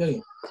 Yeah, 80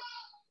 million.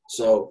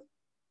 So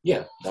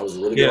yeah, that was a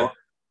really good arc.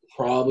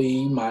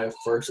 Probably my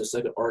first or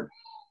second arc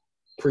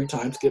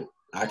pre-time skip.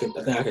 I think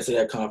I can say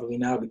that confidently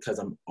now because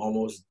I'm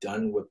almost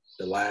done with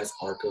the last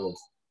arc of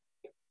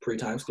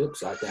pre-time skip,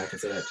 so I think I can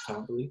say that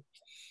confidently.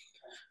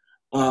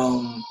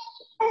 Oh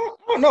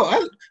no,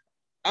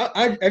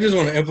 I just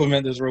want to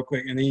implement this real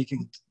quick, and then you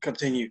can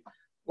continue.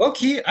 Well,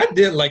 key, I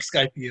did like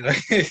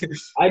Skypiea.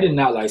 I did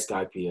not like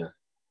Skypiea.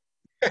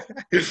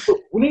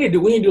 we need to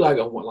do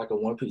a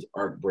One Piece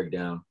arc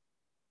breakdown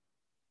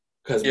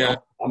because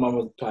I'm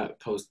almost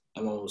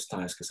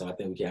time skip, so I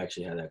think we can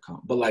actually have that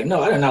But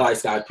no, I did not like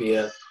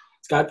Skypiea.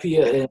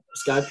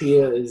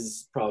 Skypiea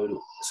is probably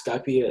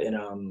Skypiea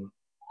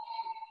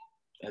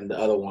and the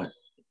other one,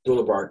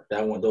 Thriller Bark.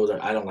 That one, those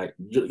are I don't like.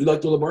 You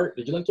like Thriller Bark?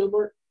 Did you like Thriller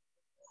Bark?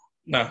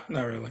 No,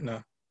 not really.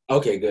 No.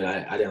 Okay, good.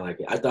 I didn't like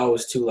it. I thought it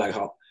was too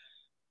how.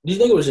 Do you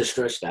think it was just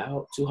stretched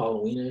out, too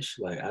Halloweenish?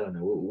 I don't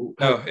know.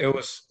 No, it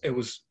was.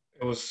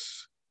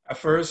 At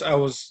first,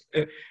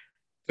 to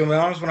be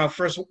honest, when I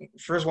first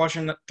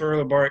watching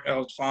Thriller Bark, I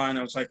was fine.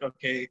 I was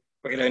okay,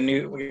 we get a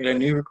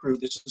new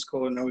recruit. This is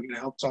cool. Now we're gonna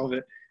help solve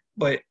it.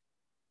 But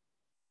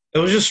it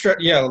was just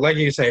like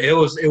you say, it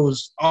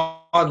was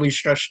oddly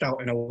stretched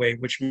out in a way,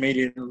 which made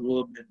it a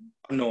little bit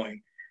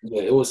annoying.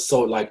 Yeah, it was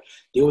so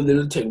they would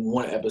literally take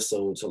one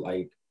episode to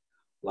I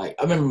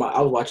remember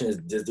I was watching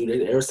this dude.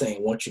 They were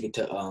saying once you get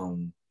to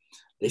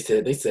They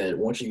said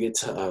once you get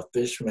to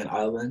Fishman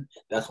Island,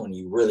 that's when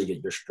you really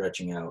get your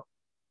stretching out.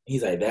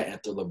 He's like that and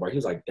Thriller Bark. He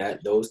was like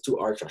that. Those two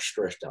arcs are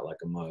stretched out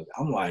like a mug.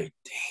 I'm like,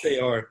 They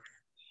are.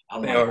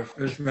 I'm They like, are.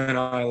 Fishman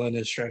Island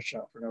is stretched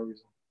out for no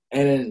reason.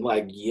 and then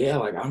like yeah,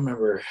 like I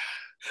remember,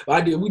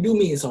 we do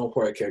meet some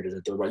important characters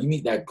in Thriller Bark. You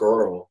meet that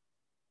girl.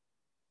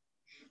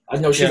 I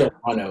know she's a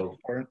Wano.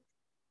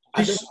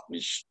 I think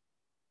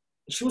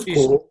she was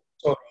cool.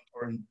 So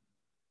important.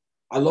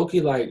 I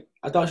low-key like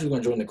I thought she was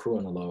gonna join the crew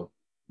in the low,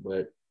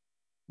 but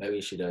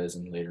maybe she does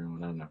and later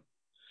on. I don't know.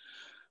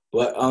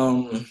 But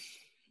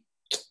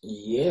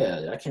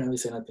yeah, I can't really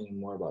say nothing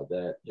more about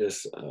that.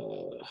 Just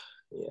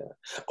yeah.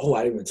 Oh,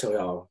 I didn't even tell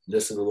y'all.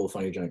 This is a little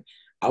funny joint.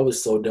 I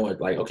was so done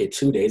with like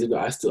 2 days ago.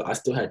 I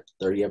still had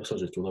 30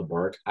 episodes of Thriller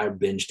Bark. I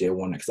binged it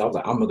one because I was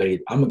like, I'm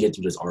gonna get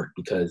through this arc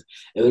because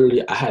I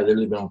had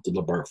literally been on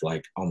Thriller Bark for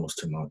like almost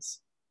 2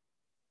 months.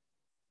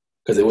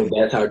 Because it was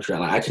that's how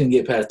like I couldn't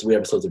get past 3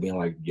 episodes of being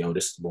like, yo,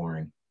 this is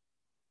boring.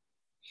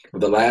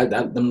 But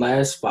them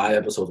last 5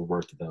 episodes were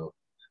worth it though.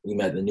 We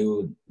met the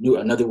new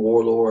another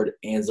warlord,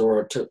 and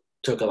Zoro took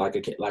a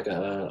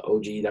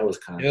OG. That was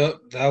kind of Yep,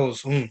 that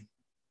was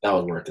that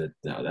was worth it.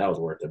 No, that was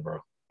worth it, bro.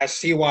 I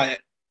see why.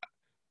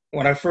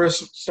 When I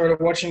first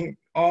started watching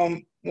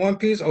One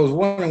Piece, I was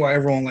wondering why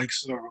everyone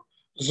likes Zoro.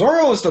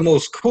 Zoro is the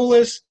most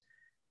coolest,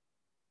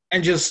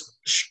 and just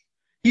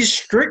he's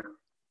strict.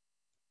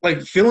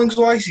 Like feelings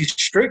wise, he's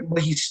strict,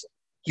 but he's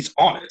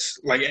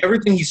honest. Like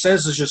everything he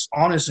says is just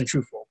honest and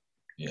truthful.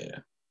 Yeah.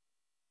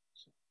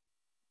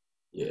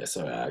 Yeah,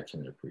 so I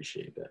can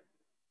appreciate that.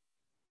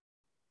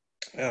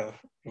 Yeah,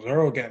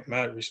 Zoro got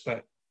mad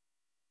respect.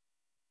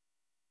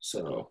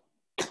 So,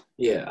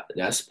 yeah,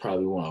 that's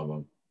probably one of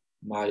them.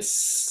 My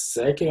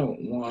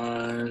second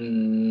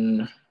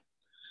one,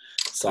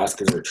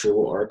 Sasuke's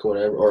retrieval arc, or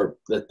whatever, or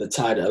the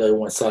tie the other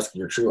one, Sasuke's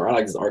retrieval. I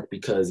like this arc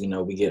because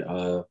we get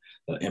the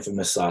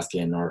infamous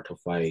Sasuke and Naruto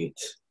fight.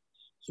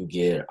 You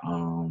get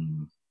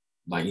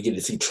like you get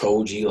to see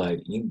Choji. Like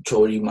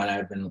Choji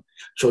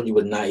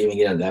would not even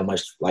get that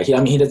much. Like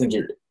he doesn't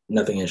get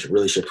nothing in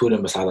really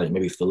Shippuden besides like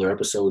maybe filler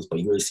episodes. But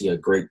you really see a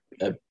great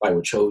fight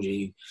with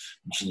Choji.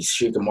 You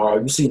see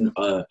Shikamaru.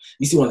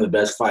 You see one of the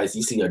best fights.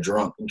 You see a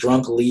drunk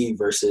Lee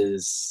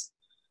versus.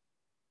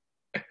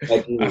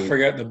 Like, I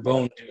forgot the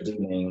bone dude.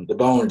 Name, the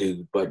bone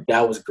dude, but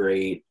that was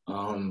great.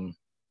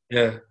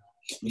 Yeah,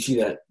 you see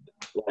that.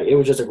 Like it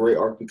was just a great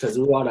arc because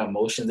there was a lot of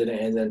emotions in it,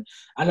 and then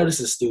I know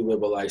this is stupid,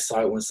 but like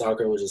when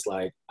Sakura was just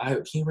like,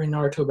 "Can you bring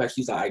Naruto back?"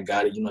 He's like, "I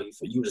got it."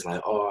 You just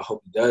like, "Oh, I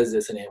hope he does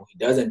this," and then when he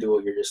doesn't do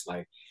it, you're just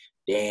like,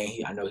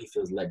 "Dang!" I know he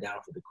feels let down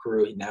for the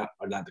crew. Not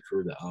the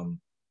crew, the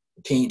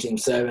Team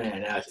 7,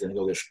 and now he's gonna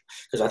go get.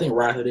 Because I think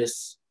right after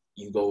this,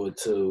 you go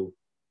to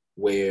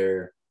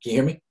where. Can you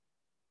hear me?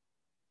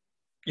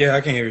 Yeah,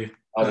 I can hear you.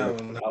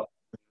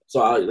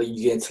 So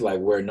you get into like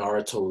where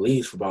Naruto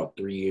leaves for about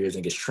 3 years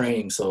and gets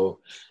training. So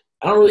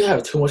I don't really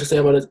have too much to say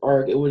about this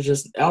arc. It was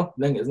just I don't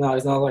think it's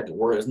not like it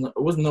was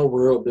no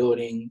world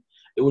building.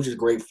 It was just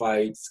great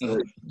fights.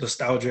 Great,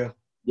 nostalgia.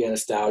 Yeah,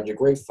 nostalgia.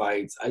 Great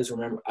fights. I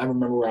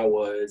remember where I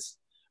was,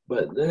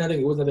 but then I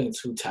think it was nothing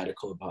too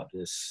tactical about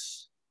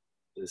this.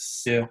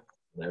 Yeah.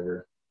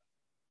 Whatever.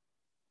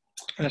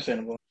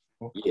 Understandable.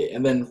 Yeah,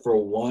 and then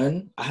for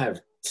one, I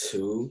have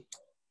two.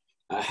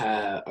 I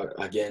have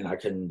again. I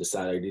couldn't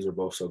decide. Like, these are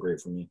both so great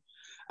for me.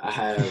 I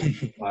have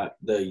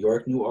the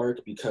York New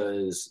arc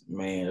because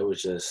man, it was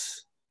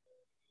just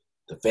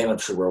the Phantom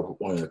Trooper,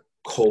 one of the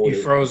coldest.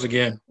 He froze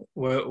again.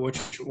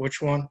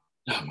 Which one?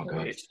 Oh my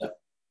god!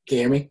 Can you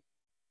hear me?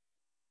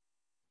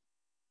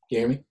 Can you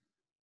hear me?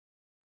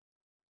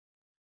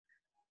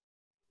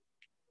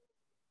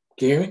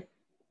 Can you hear me?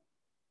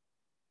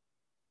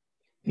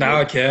 Now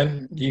I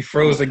can. You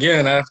froze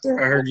again after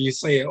I heard you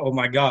say it. Oh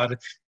my god!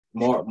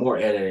 More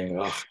editing.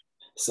 Ugh.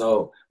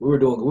 So we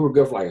were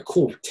good for like a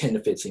cool 10 to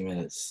 15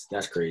 minutes.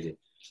 That's crazy.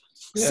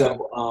 Yeah.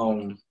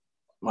 So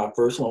my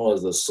first one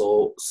was the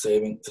Soul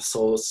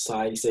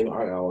Society saving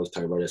arc. I always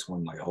talk about this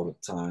one like all the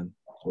time.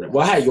 Well,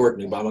 I had York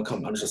New, but I'm just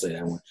gonna say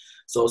that one.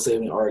 Soul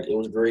saving arc. It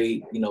was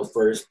great.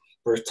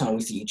 First time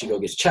we see Ichigo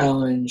gets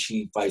challenged.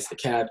 He fights the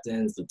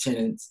captains,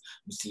 lieutenants.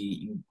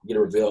 You get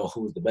a reveal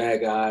who's the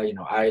bad guy.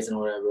 Aizen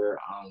or whatever.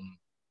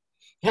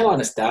 It had a lot of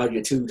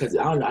nostalgia too because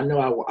I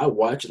know I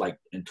watched like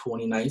in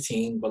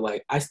 2019, but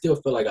like I still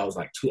feel like I was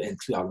like in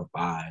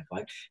 2005.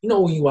 Like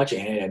when you watch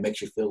an anime, that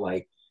makes you feel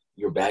like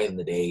you're back in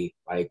the day.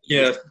 Like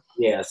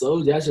yeah.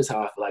 So that's just how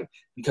I feel like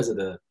because of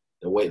the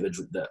way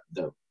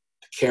the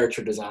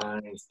character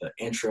designs, the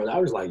intro. I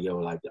was like, yo,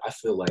 like I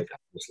feel like I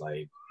was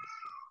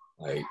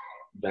like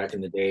back in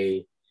the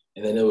day,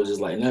 and then it was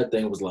just like another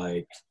thing was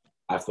like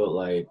I felt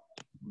like.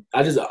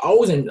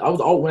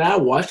 When I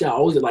watched it, I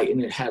always like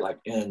and it had like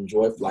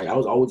enjoy like I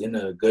was always in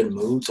a good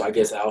mood, so I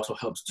guess that also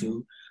helps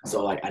too.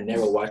 So like I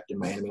never watched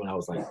my anime when I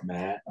was like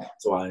mad,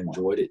 so I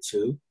enjoyed it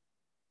too.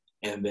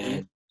 And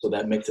then so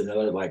that makes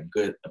another like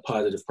good a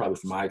positive probably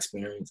from my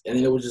experience. And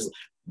then it was just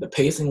the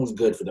pacing was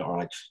good for the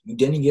arc. You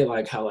didn't get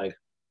like how like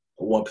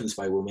a One Piece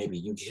fight where maybe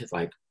you get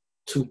like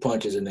 2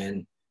 punches and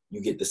then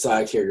you get the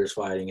side characters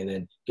fighting, and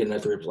then get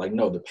another 3 episodes. Like,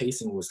 no, the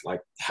pacing was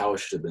like how it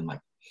should have been. Like,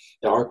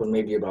 the arc was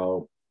maybe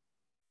about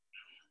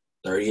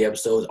 30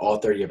 episodes. All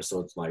 30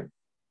 episodes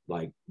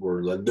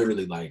were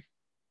literally like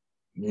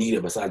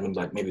needed. Besides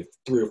maybe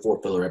 3 or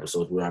 4 filler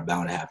episodes were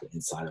bound to happen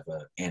inside of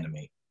an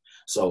anime.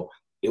 So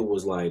it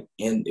was like,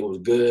 and it was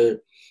good.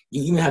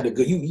 You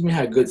even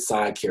had good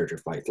side character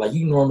fights. Like,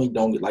 you normally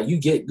don't get, like, you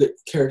get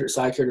good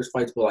side characters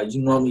fights, but like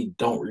you normally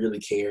don't really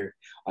care.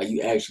 Like,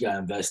 you actually got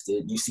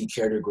invested. You see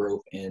character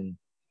growth in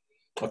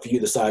a few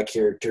of the side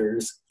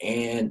characters,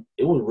 and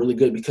it was really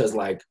good because,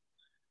 like,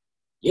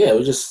 yeah, it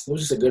was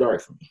just a good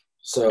arc for me.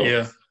 So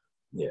yeah,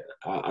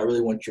 I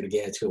really want you to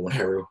get into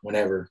it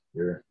whenever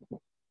your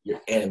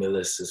anime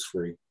list is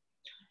free.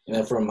 And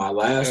then from my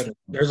last,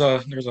 there's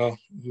a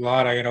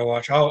lot I gotta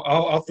watch.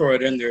 I'll throw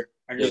it in there.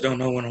 I just don't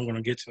know when I'm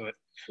gonna get to it.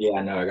 Yeah,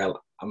 I know. I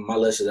got my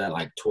list is at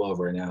like 12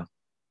 right now.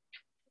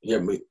 Yeah,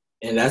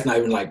 and that's not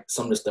even like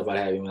some of the stuff I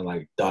have even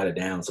like dotted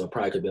down. So it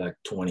probably could be like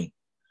 20.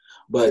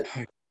 But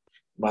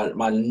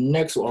my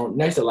next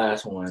to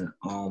last one,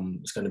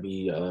 is gonna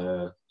be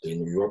the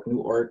New York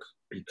New arc,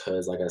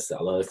 because like I said,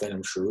 I love the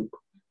Phantom Troop.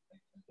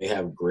 They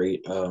have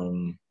great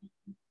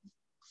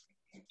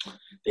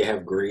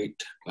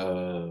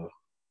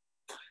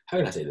how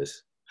can I say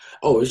this?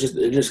 Oh, it's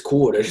just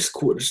cool. They're just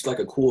cool. It's just like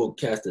a cool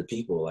cast of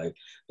people. Like,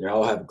 they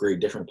all have great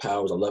different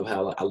powers. I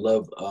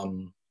love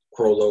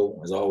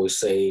Crollo, as I always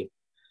say.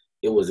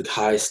 It was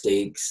high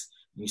stakes.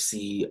 You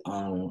see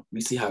how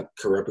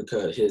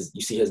Kurapika,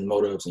 you see his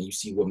motives, and you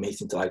see what makes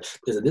him to, like,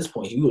 because at this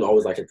point he was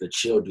always like a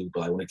chill dude,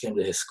 but like when it came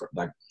to his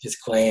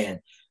clan,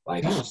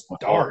 like, He was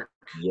dark.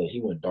 Yeah, he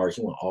went dark.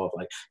 He went off.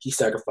 Like, he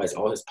sacrificed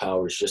all his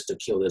powers just to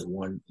kill this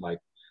one, like,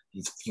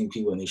 these few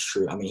people in this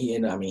troop. I mean,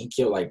 he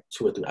killed like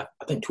 2 or 3. I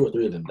think 2 or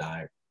 3 of them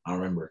died. I don't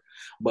remember,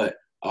 but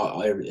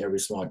every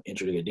small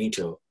intricate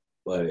detail.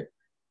 But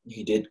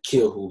he did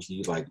kill who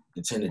he like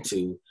intended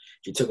to.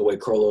 He took away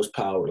Crollo's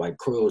power. Like,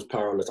 Crollo's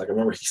powerless. Like, I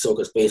remember he soaked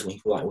his face when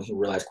he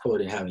realized Crollo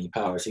didn't have any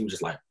powers. He was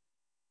just like,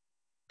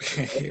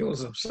 he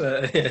was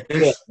upset.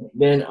 yeah.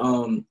 Then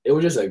it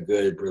was just a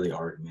good, really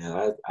arc,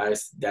 man. I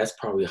that's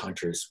probably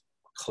Hunter's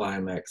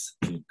climax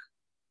peak.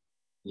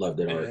 Loved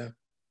it arc. Yeah.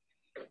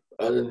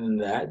 Other than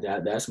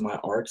that's my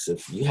arcs.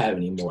 If you have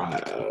any more,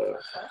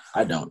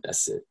 I don't.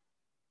 That's it.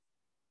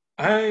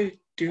 I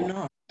do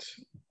not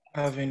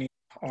have any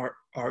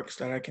arcs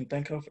that I can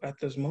think of at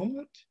this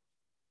moment.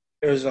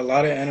 There's a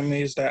lot of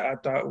animes that I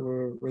thought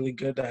were really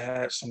good that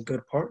had some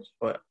good parts,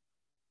 but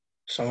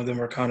some of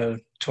them are kind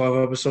of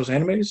 12 episodes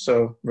animes,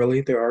 so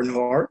really there are no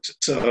arcs.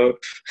 So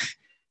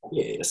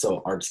yeah,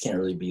 so arcs can't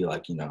really be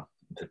like, the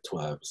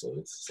 12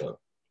 episodes. So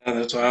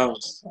that's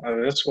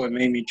that's what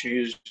made me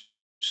choose.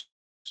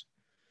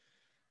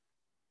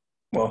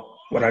 Well,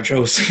 what I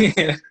chose.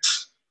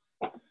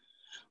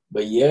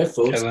 But yeah,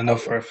 folks. Because I know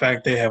for a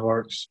fact they have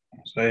arcs.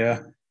 So yeah.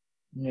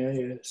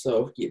 Yeah.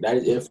 So yeah, that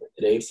is it for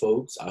today,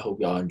 folks. I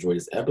hope y'all enjoyed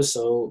this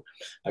episode.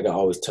 Like I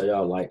always tell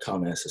y'all, like,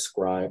 comment, and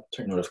subscribe.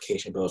 Turn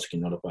notification bells so you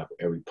can notify for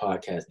every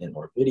podcast and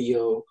or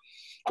video.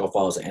 Go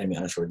follow us at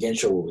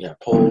Anime_Gensho, where we have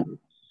polls,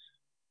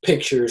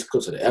 pictures,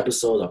 clips of the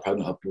episodes. I'm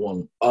probably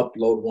gonna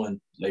upload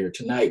one later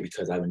tonight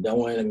because I haven't done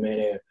one in a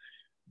minute.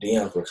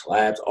 DMs for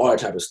collabs, all that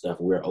type of stuff.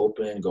 We're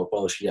open. Go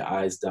follow she at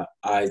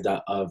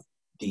eyes.of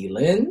the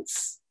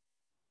lens.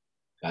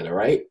 Got it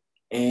right.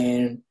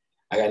 And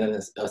I got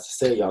nothing else to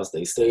say. Y'all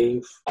stay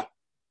safe.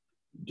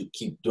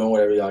 Keep doing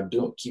whatever y'all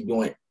do. Keep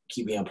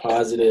being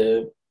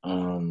positive.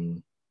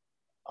 All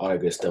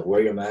that good stuff. Wear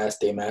your mask.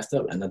 Stay masked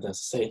up. And nothing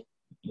else to say.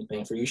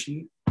 Anything for you,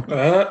 Sheet?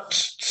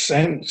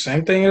 Same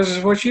thing as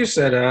what you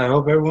said. I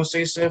hope everyone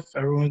stays safe.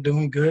 Everyone's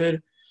doing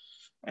good,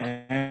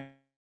 and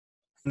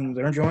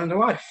they're enjoying their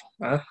life.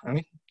 I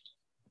mean,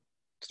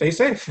 stay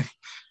safe.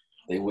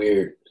 Stay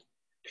weird.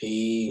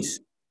 Peace.